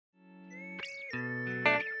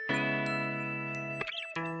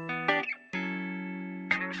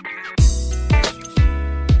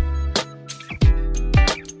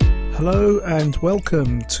Hello and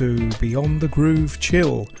welcome to Beyond the Groove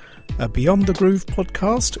Chill, a Beyond the Groove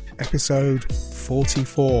podcast, episode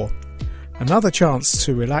 44. Another chance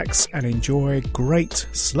to relax and enjoy great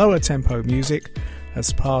slower tempo music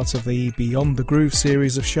as part of the Beyond the Groove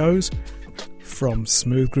series of shows from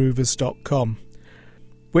smoothgroovers.com,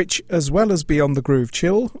 which, as well as Beyond the Groove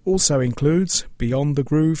Chill, also includes Beyond the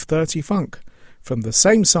Groove 30 Funk, from the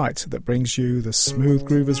same site that brings you the Smooth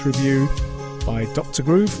Groovers review by Dr.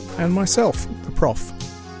 Groove and myself, the Prof.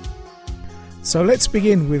 So let's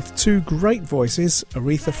begin with two great voices,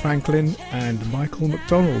 Aretha Franklin and Michael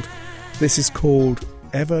McDonald. This is called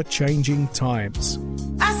Ever Changing Times.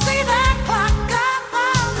 I see that clock up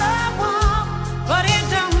on the wall, but it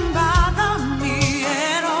don't bother me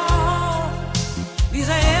at all. These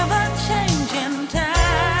are ever-changing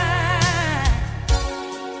times,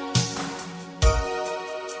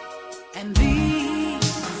 and these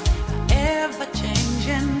are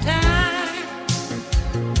ever-changing times.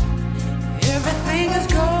 Everything is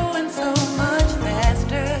going so much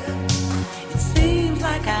faster. It seems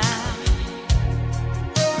like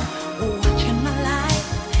watching my life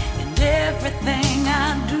and everything I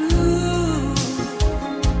do,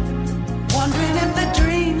 wondering if the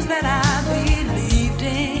dreams that I believed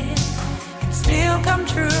in can still come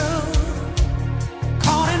true.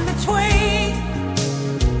 Caught in between,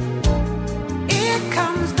 it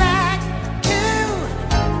comes back to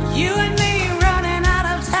you and me running out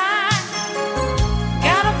of time.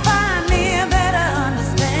 Gotta find me a better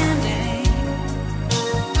understanding.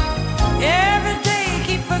 Every day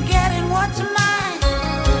keep forgetting what's mine.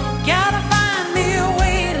 Gotta find me a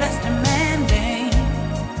way less demanding.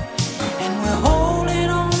 And we're holding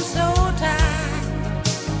on so tight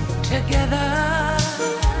together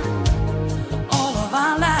all of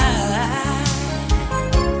our lives.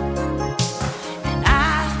 And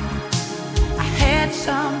I had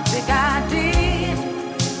some big idea.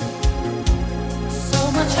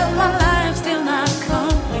 So much of my life still not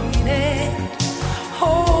completed.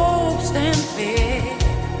 Hopes and fears,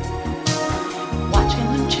 watching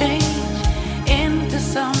them change into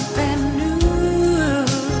something new.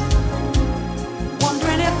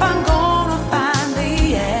 Wondering if I'm gonna find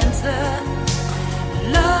the answer.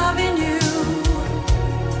 Loving you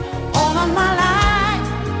all of my life.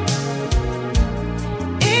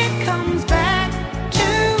 It comes back to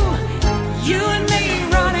you and me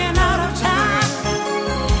running out of time.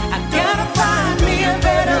 I gotta find me a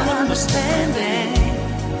better understanding.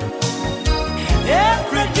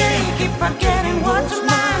 Every day keep forgetting what's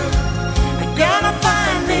mine. I gotta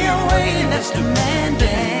find me a way that's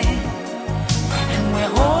demanding. And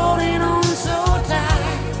we're holding on so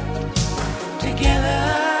tight together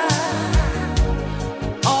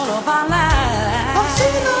all of our lives. I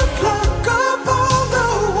see the clock up on the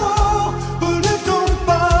wall, but it don't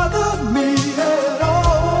bother me at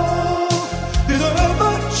all. These are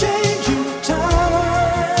ever-changing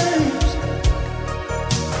times.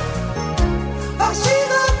 I see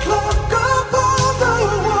the clock up on the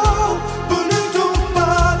wall, but it don't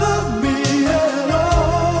bother me at all.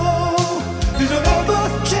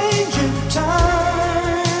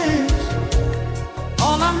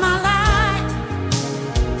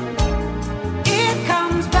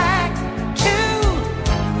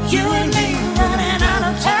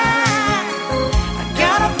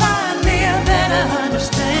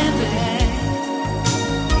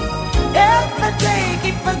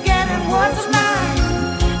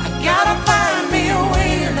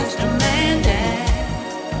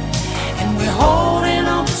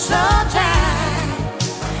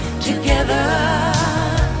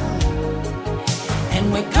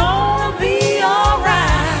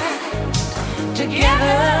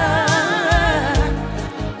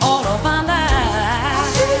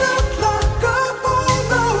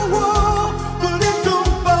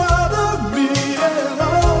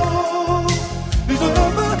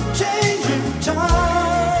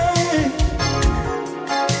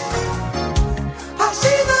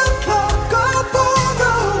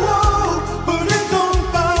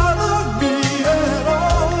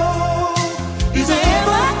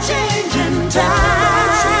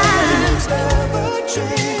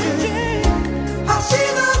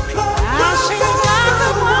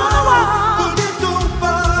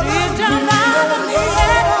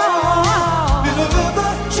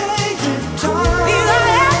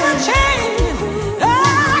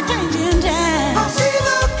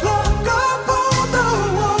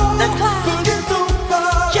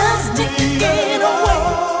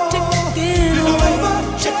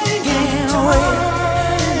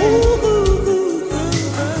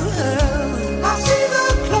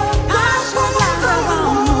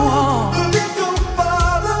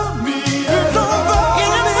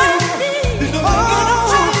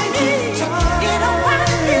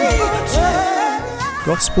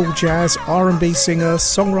 gospel, jazz, R&B singer,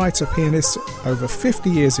 songwriter, pianist, over 50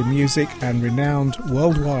 years in music and renowned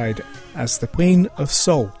worldwide as the Queen of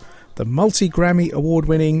Soul. The multi-Grammy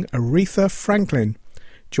award-winning Aretha Franklin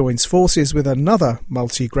joins forces with another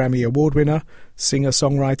multi-Grammy award winner,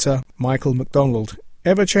 singer-songwriter Michael McDonald.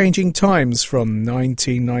 Ever-changing times from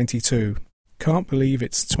 1992. Can't believe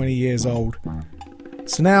it's 20 years old.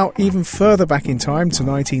 So now, even further back in time to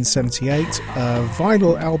 1978, a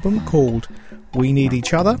vinyl album called We Need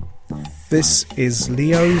Each Other. This is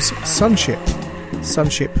Leo's Sunship.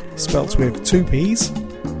 Sunship spelt with 2 P's.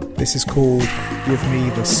 This is called Give Me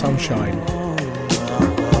the Sunshine.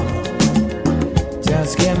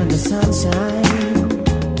 Just give me the sunshine.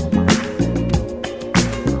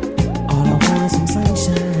 All I want is some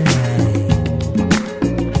sunshine.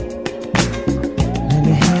 Let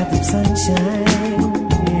me have the sunshine.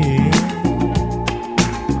 Yeah.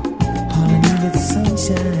 All I need is the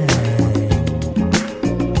sunshine.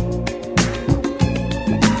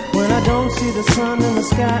 When I don't see the sun in the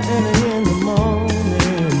sky early in the morning,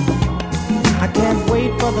 I can't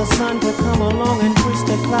wait for the sun to come along and push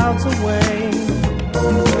the clouds away.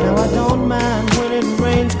 Now I don't mind when it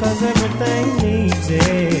rains, cause everything needs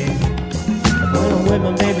it. But when I'm with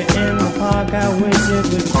my baby in the park, I wish it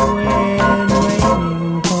would quit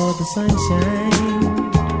raining for the sunshine.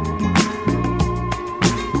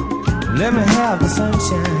 Let me have the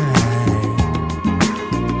sunshine.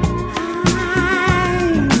 I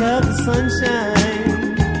love the sunshine.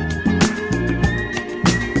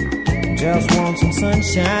 Just want some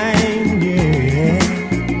sunshine, yeah.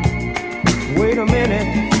 Wait a minute,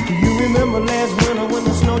 do you remember last winter when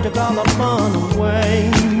the snow took all the fun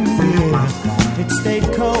away? Yeah. It stayed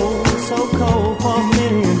cold, so cold for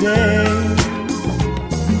many a day.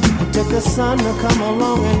 It took the sun to come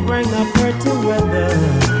along and bring the pretty weather.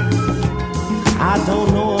 I don't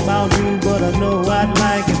know about you, but I know I'd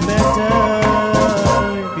like it better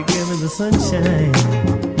if you give me the sunshine.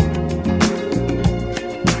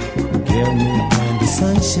 Give me the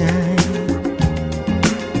sunshine.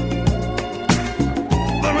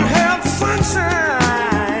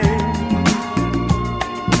 Sunshine,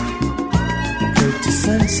 pretty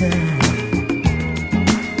sunshine.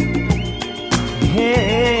 Hey,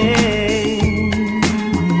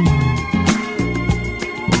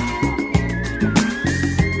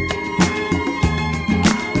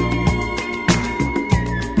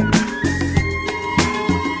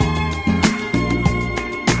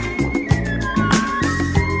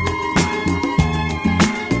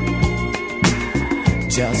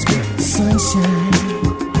 just give me sunshine.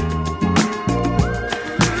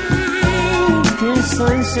 Give me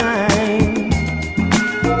sunshine.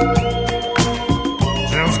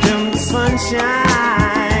 Just give me sunshine.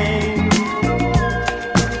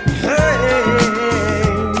 Hey,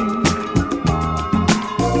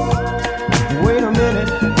 wait a minute.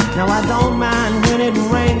 Now I don't mind when it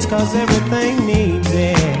rains, cause everything needs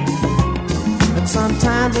it. But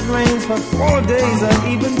sometimes it rains for 4 days or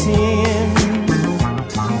even 10.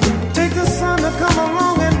 To come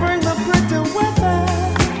along and bring the pretty weather.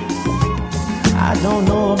 I don't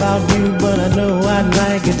know about you, but I know I'd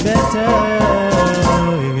like it better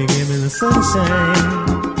if you give me the sunshine.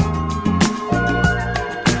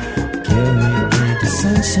 Give me the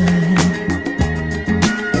sunshine.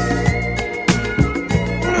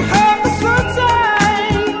 Have the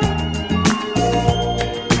sunshine.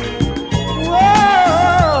 Whoa.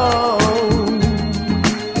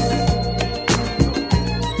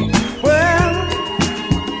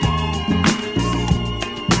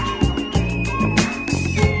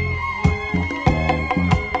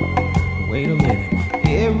 Wait a minute,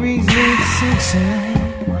 Aries need the sunshine.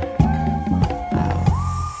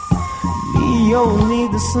 Leo need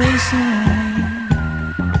the sunshine.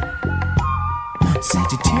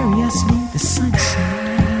 Sagittarius need the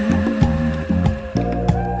sunshine.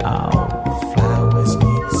 Oh, flowers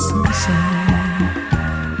need the sunshine.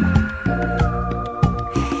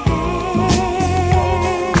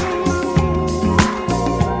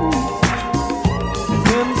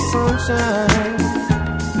 Give me sunshine.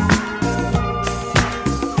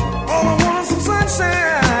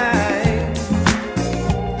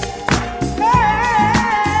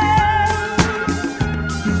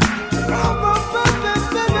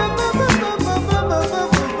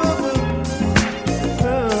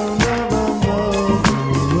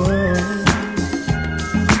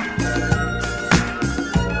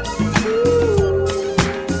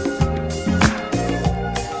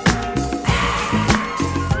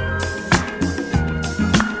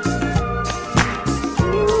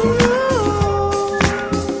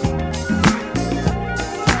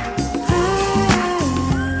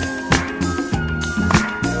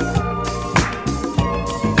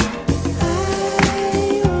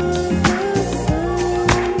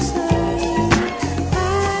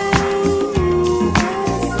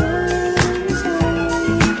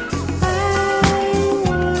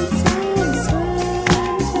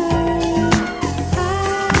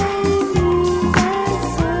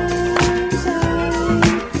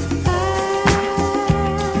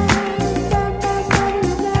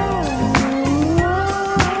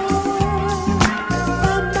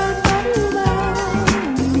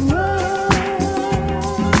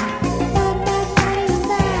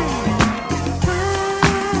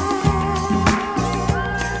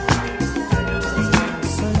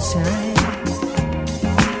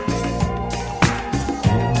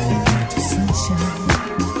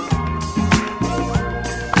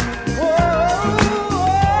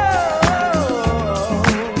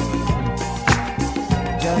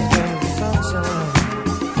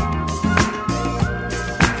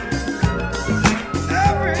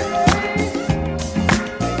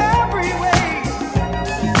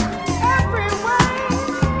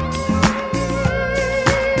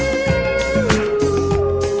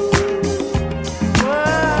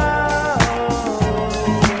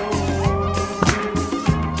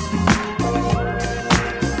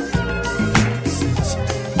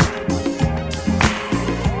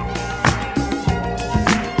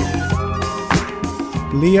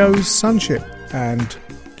 Leo's Sunship and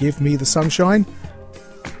Give Me the Sunshine.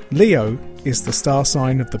 Leo is the star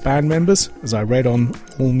sign of the band members, as I read on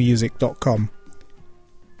allmusic.com.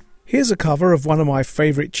 Here's a cover of one of my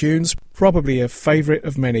favourite tunes, probably a favourite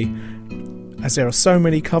of many. As there are so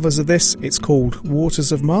many covers of this, it's called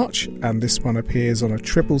Waters of March, and this one appears on a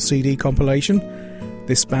triple CD compilation.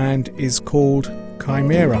 This band is called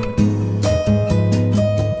Chimera.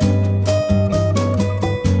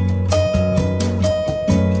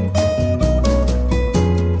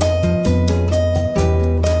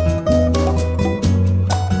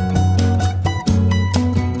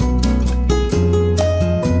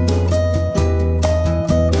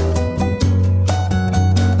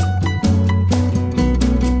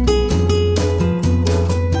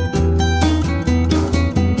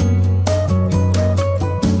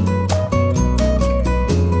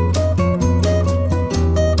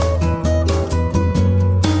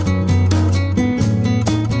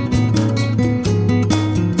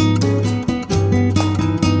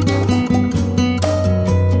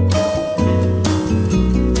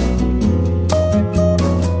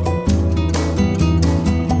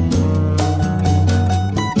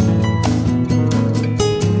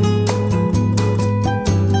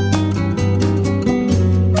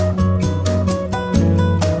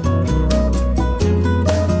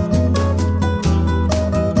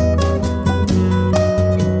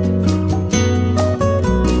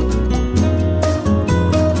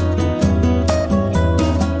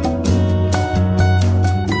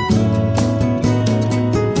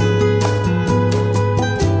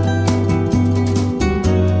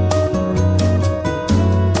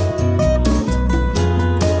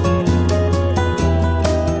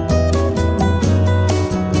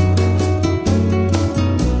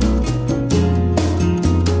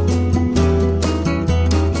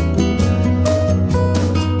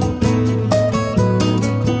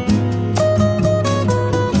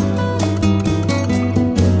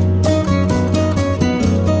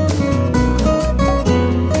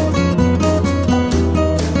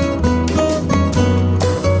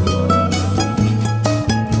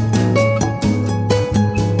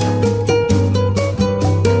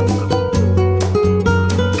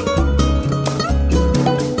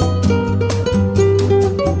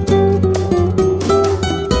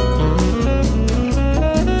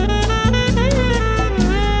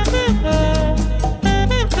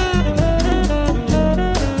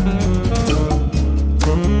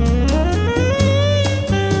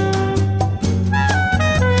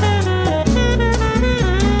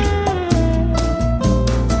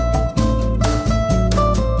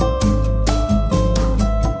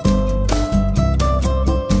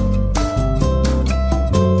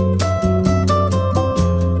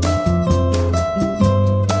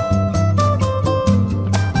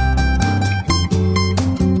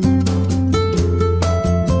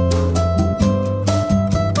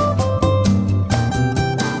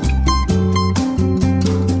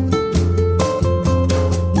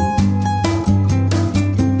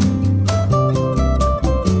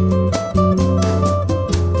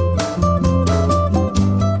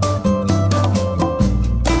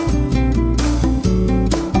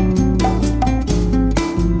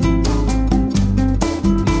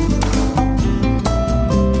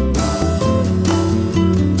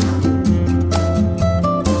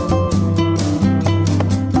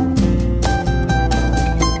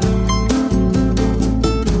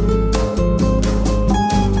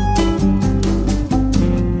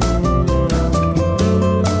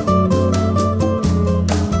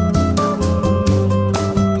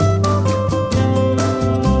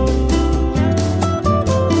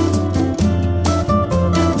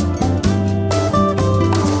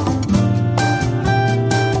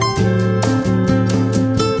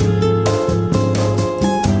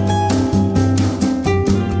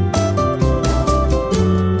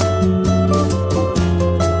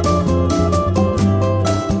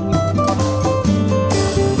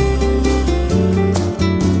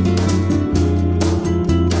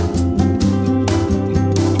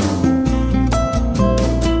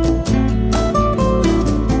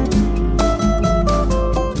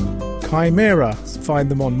 Chimera.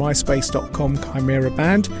 Find them on myspace.com, Chimera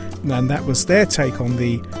Band, and that was their take on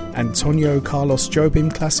the Antonio Carlos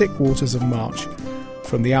Jobim classic Waters of March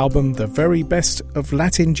from the album The Very Best of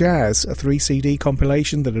Latin Jazz, a 3-CD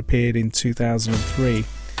compilation that appeared in 2003.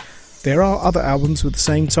 There are other albums with the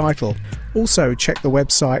same title. Also, check the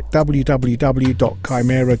website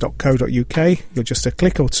www.chimera.co.uk. You're just a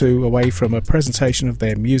click or two away from a presentation of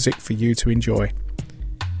their music for you to enjoy.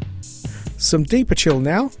 Some deeper chill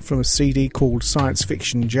now from a CD called Science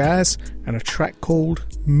Fiction Jazz and a track called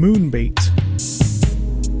Moonbeat.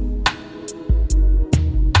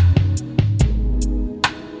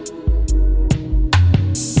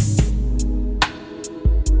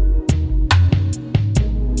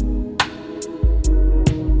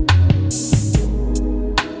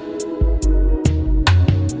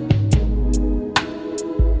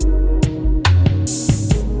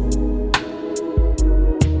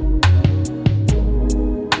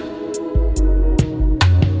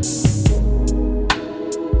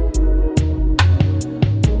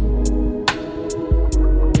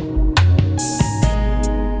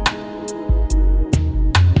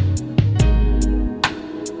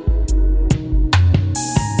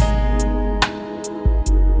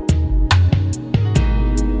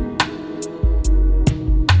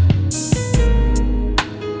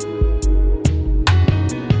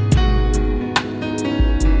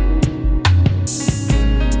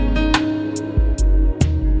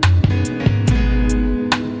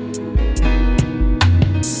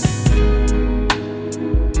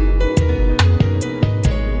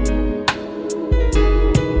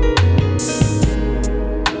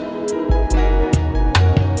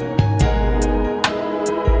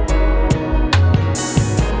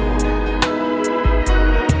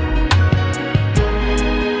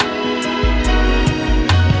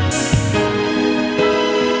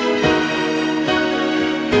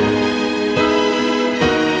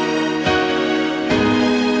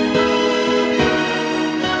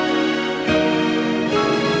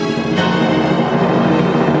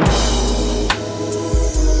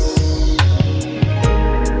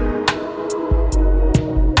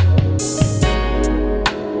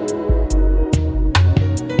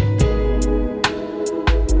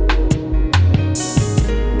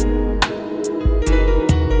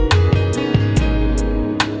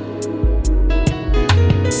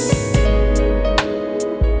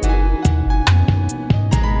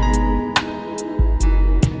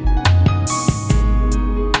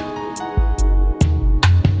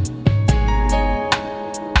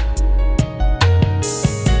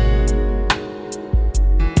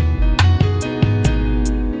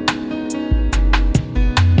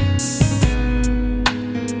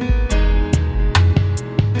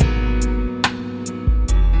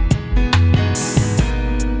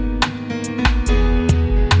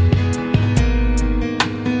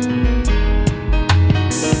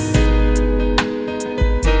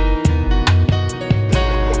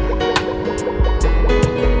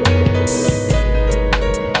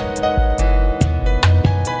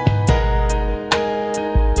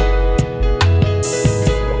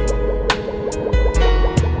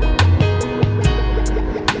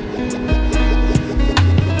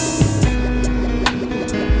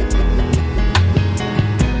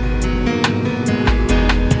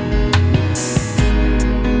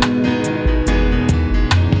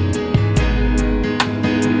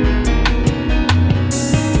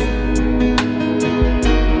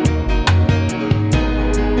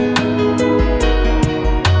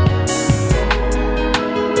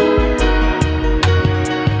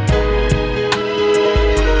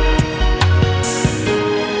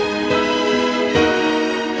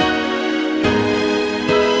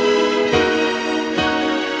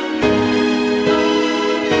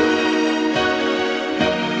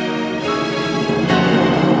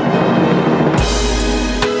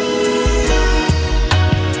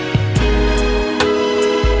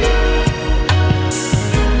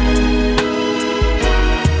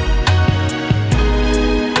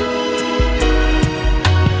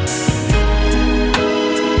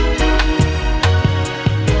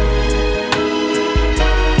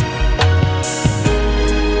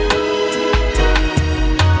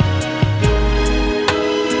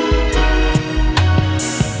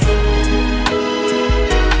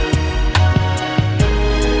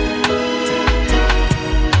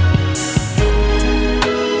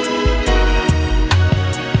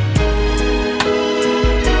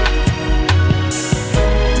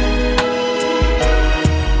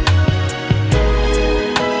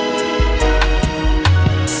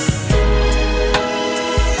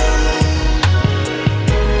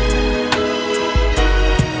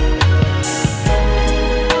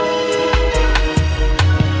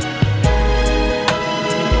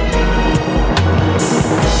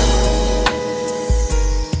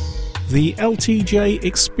 The LTJ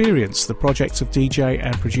Experience, the project of DJ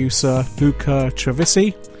and producer Luca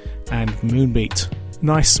Trevisi and Moonbeat.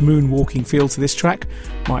 Nice moonwalking feel to this track,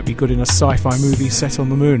 might be good in a sci-fi movie set on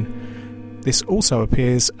the moon. This also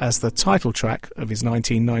appears as the title track of his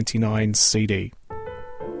 1999 CD.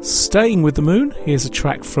 Staying with the moon, here's a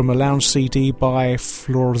track from a lounge CD by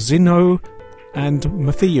Florzino and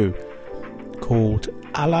Mathieu called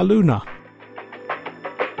A la Luna.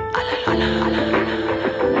 A la Luna.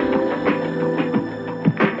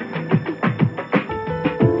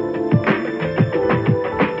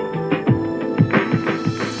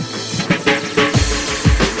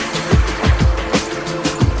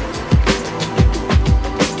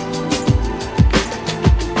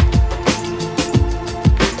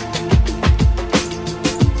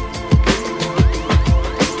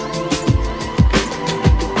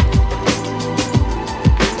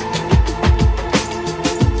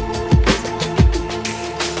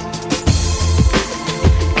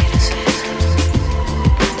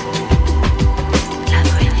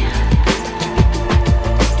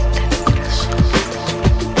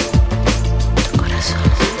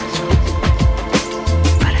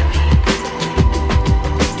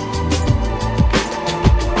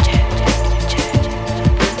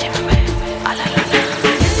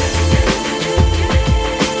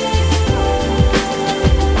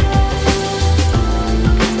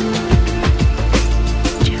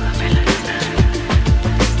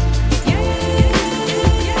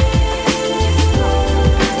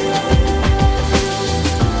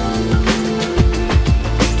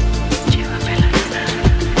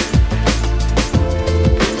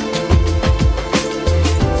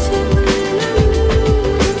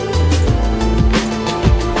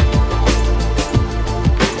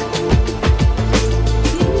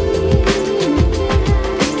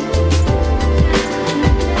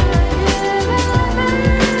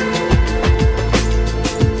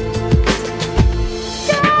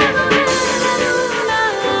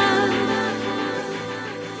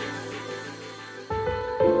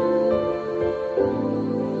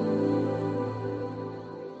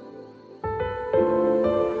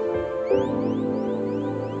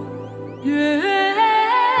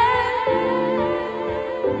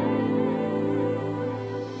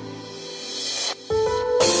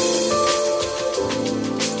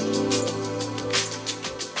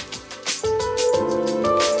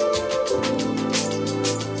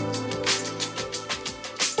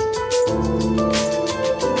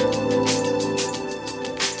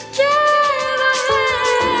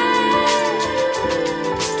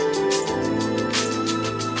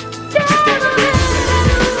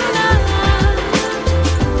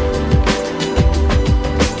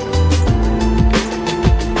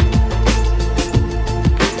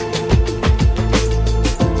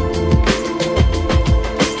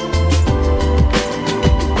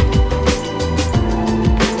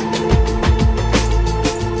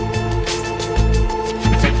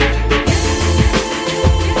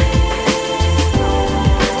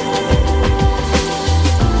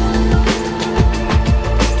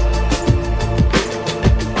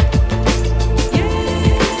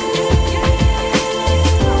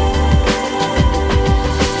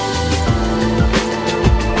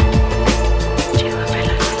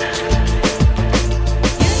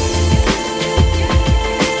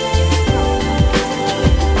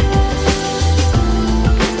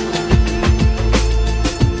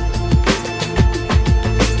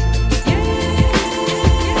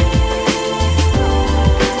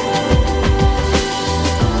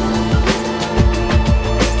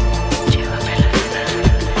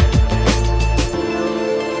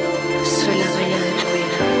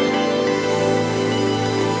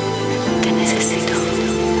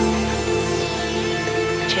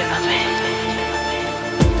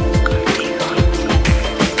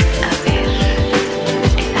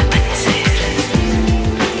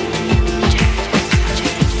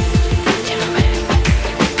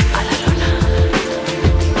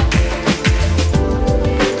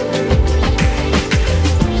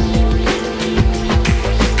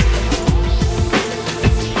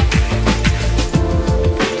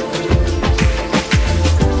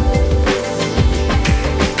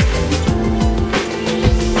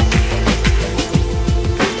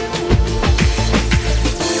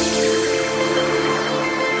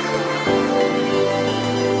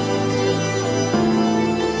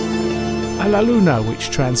 La Luna,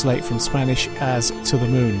 which translate from Spanish as To the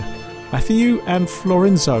Moon. Mathieu and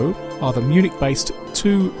Florenzo are the Munich-based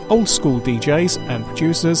two old-school DJs and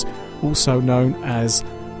producers, also known as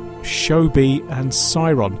Shobi and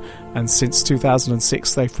Siron, and since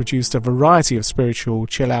 2006 they've produced a variety of spiritual,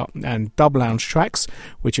 chill-out and dub lounge tracks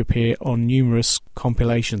which appear on numerous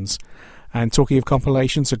compilations. And talking of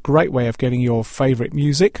compilations, a great way of getting your favourite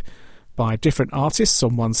music by different artists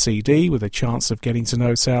on one CD with a chance of getting to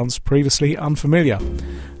know sounds previously unfamiliar.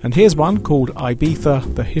 And here's one called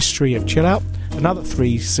Ibiza, The History of Chill Out, another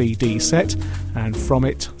 3 CD set, and from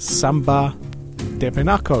it Samba de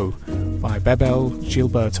Pinaco by Bebel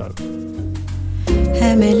Gilberto.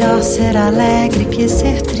 É melhor ser alegre que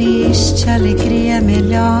ser triste, alegria é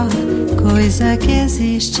melhor coisa que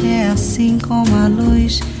existe, é assim como a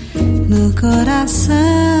luz no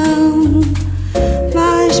coração.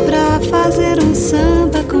 Mas pra fazer um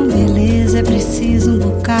samba com beleza é preciso um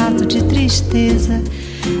bocado de tristeza,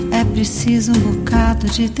 é preciso um bocado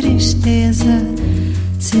de tristeza,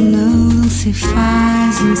 senão não se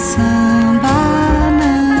faz um samba,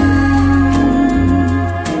 não.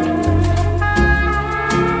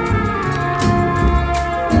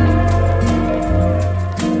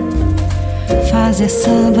 Fazer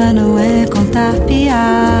samba não é contar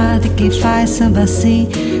piada, e quem faz samba assim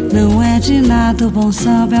não é de nada. O bom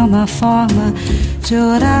samba é uma forma de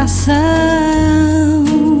oração.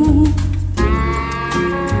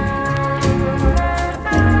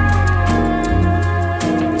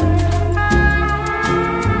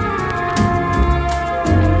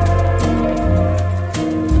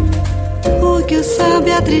 Porque o samba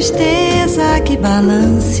é a tristeza que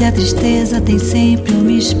balança, a tristeza tem sempre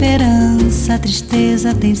uma esperança, a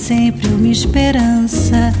tristeza tem sempre uma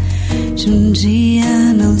esperança de um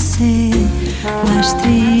dia não ser mais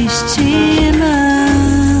triste,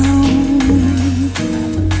 não.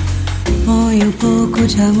 Põe um pouco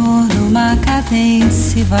de amor numa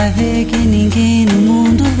cadência e vai ver que ninguém no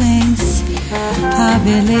mundo vence a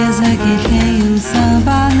beleza que tem um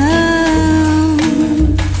samba, não.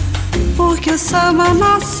 Porque o samba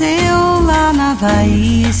nasceu lá na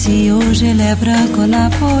Bahia, se hoje ele é branco na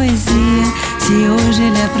poesia, se hoje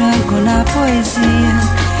ele é branco na poesia,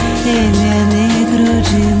 ele é negro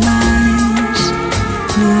demais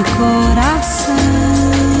no coração.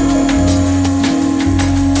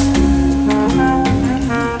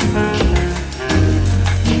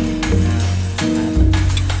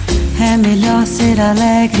 É melhor ser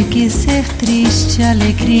alegre que ser triste,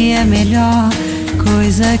 alegria é melhor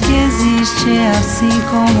coisa que existe, é assim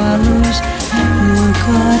como a luz no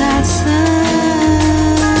coração.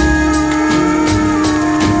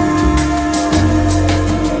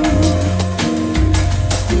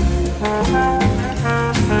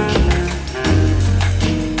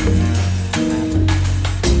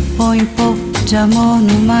 Põe um pouco de amor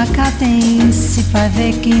numa cadência, vai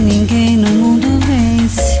ver que ninguém no mundo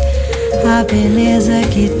vence a beleza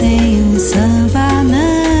que tem um samba,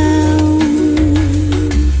 não.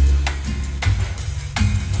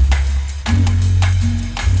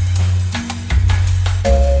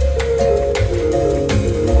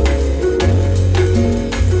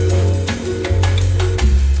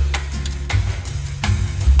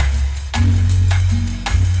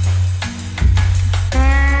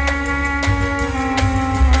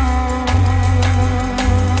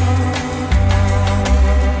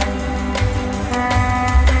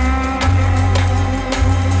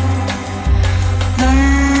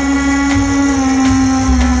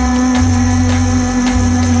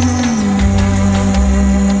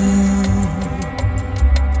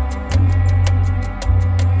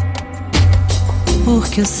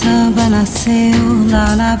 Porque o samba nasceu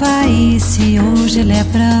lá na Bahia, se hoje ele é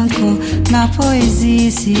branco na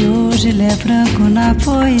poesia, se hoje ele é branco na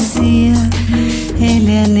poesia,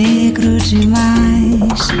 ele é negro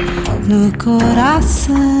demais no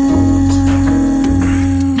coração.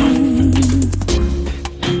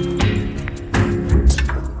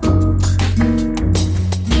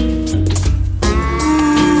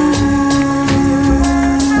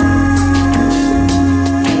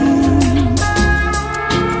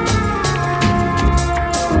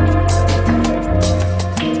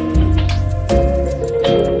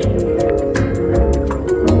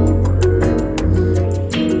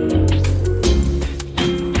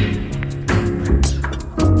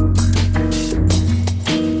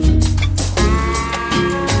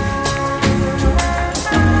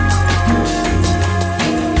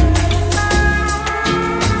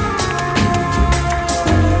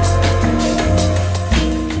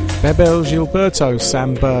 Bebel Gilberto,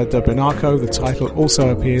 Samba de Pinaco. The title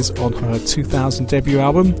also appears on her 2000 debut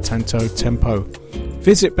album, Tanto Tempo.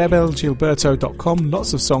 Visit bebeljilberto.com,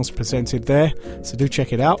 lots of songs presented there, so do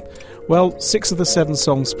check it out. Well, 6 of the 7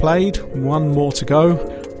 songs played, 1 more to go,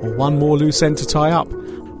 or 1 more loose end to tie up.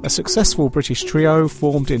 a successful British trio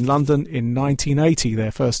formed in London in 1980.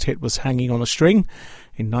 Their first hit was Hanging on a String.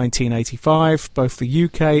 In 1985, both the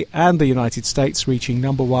UK and the United States reaching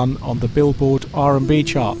number one on the Billboard R&B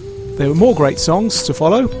chart. There were more great songs to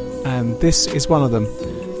follow, and this is one of them.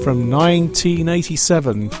 From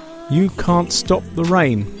 1987, You Can't Stop the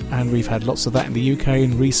Rain, and we've had lots of that in the UK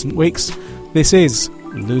in recent weeks. This is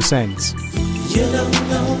Loose Ends. You don't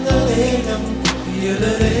know the rhythm, you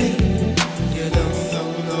don't know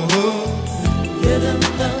the hook. You don't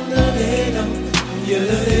know the rhythm, you don't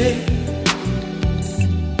know.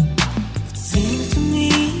 It seems to me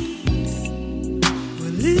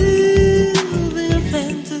we're living a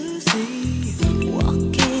fantasy,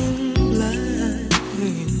 walking blind.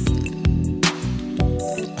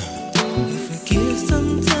 If we give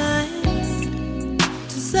some time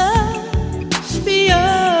to search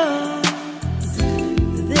beyond,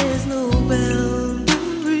 there's no boundary.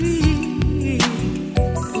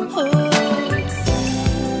 Oh,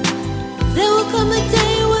 there will come a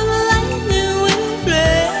day when the lightning will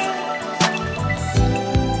flash,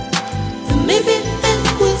 and maybe then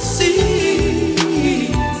we'll see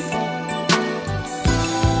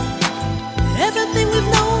everything we've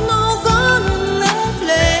known all gone in a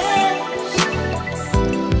flash.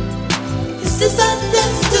 Is this our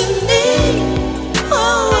destiny?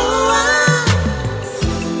 Oh,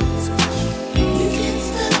 you can't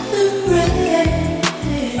stop the rain.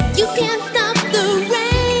 You can't stop the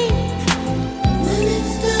rain when it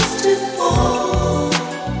starts to fall.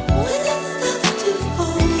 When it starts to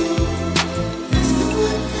fall, there's no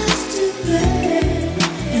one else to blame.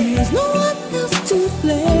 There's no one else to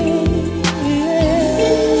blame.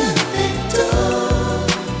 Lock that door.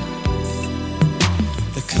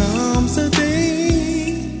 There comes a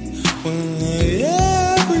day when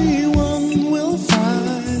everyone will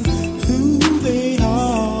find who they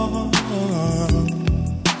are.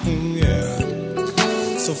 Yeah.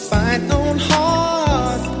 So fight on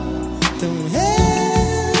hard. Don't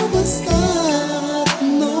ever stop.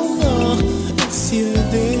 No, it's your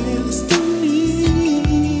destiny.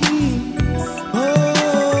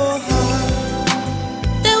 Oh,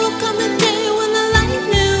 there will come a day when the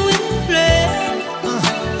lightning will flash.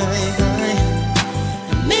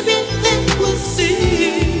 Maybe then we'll see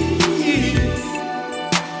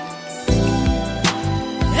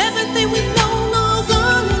everything we've known all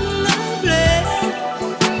gone in a flash.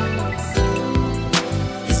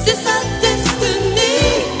 Is this our destiny?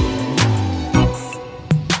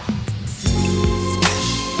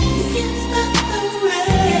 You can't stop the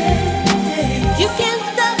rain. You can't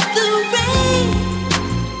stop the rain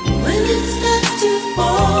when it starts to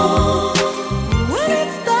fall. When it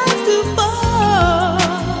starts to fall,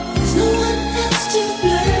 there's no one else to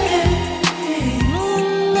blame. No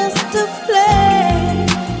one else to blame.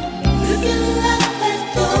 You can lock that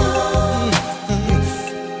door.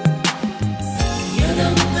 You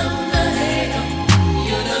don't know the rhythm,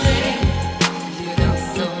 you don't know. You don't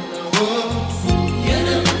know the hook. You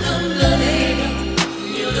don't know the rhythm,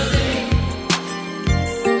 you don't know.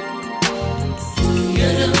 You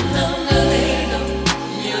don't know the rhythm,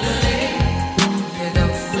 you don't know. You don't know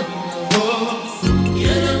the hook. You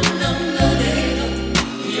don't know the rhythm,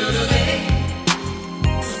 you don't know.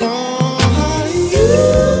 Oh,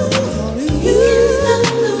 you can't stop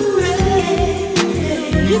the rain.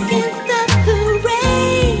 You can't stop the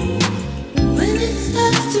rain when it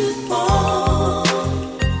starts to fall.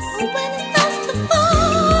 When it starts to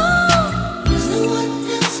fall, there's no one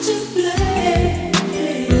else to blame.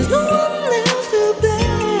 There's no one else to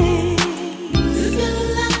blame. You can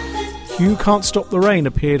lock that door. You Can't Stop the Rain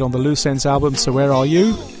appeared on the Loose Ends album So Where Are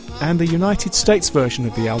You, and the United States version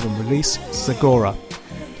of the album release, Zagora.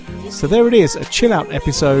 So there it is, a chill-out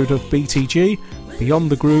episode of BTG, Beyond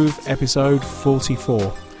the Groove, episode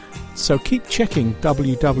 44. So keep checking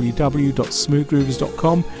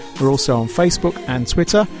www.smoothgroovers.com. We're also on Facebook and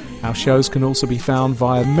Twitter. Our shows can also be found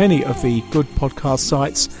via many of the good podcast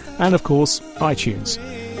sites and, of course, iTunes.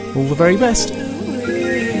 All the very best.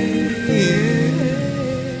 Yeah.